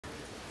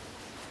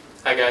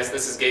Hi guys,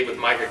 this is Gabe with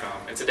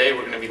Microcom, and today we're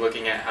going to be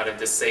looking at how to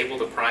disable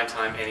the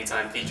PrimeTime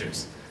Anytime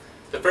features.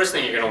 The first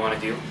thing you're going to want to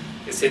do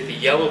is hit the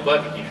yellow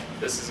button here.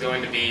 This is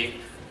going to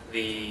be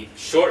the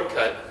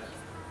shortcut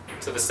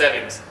to the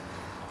settings.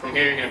 From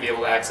here you're going to be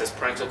able to access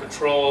parental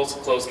controls,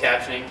 closed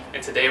captioning,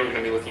 and today we're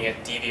going to be looking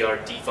at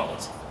DVR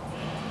defaults.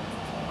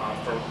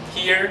 From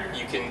here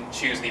you can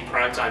choose the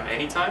PrimeTime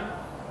Anytime.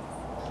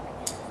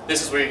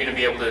 This is where you're going to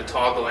be able to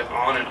toggle it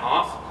on and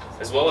off,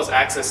 as well as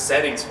access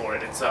settings for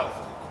it itself.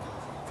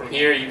 From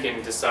here you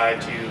can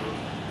decide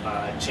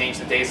to change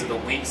the days of the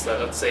week, so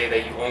let's say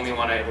that you only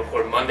want to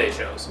record Monday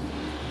shows.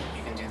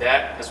 You can do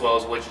that, as well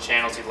as which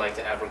channels you'd like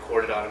to have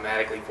recorded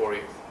automatically for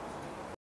you.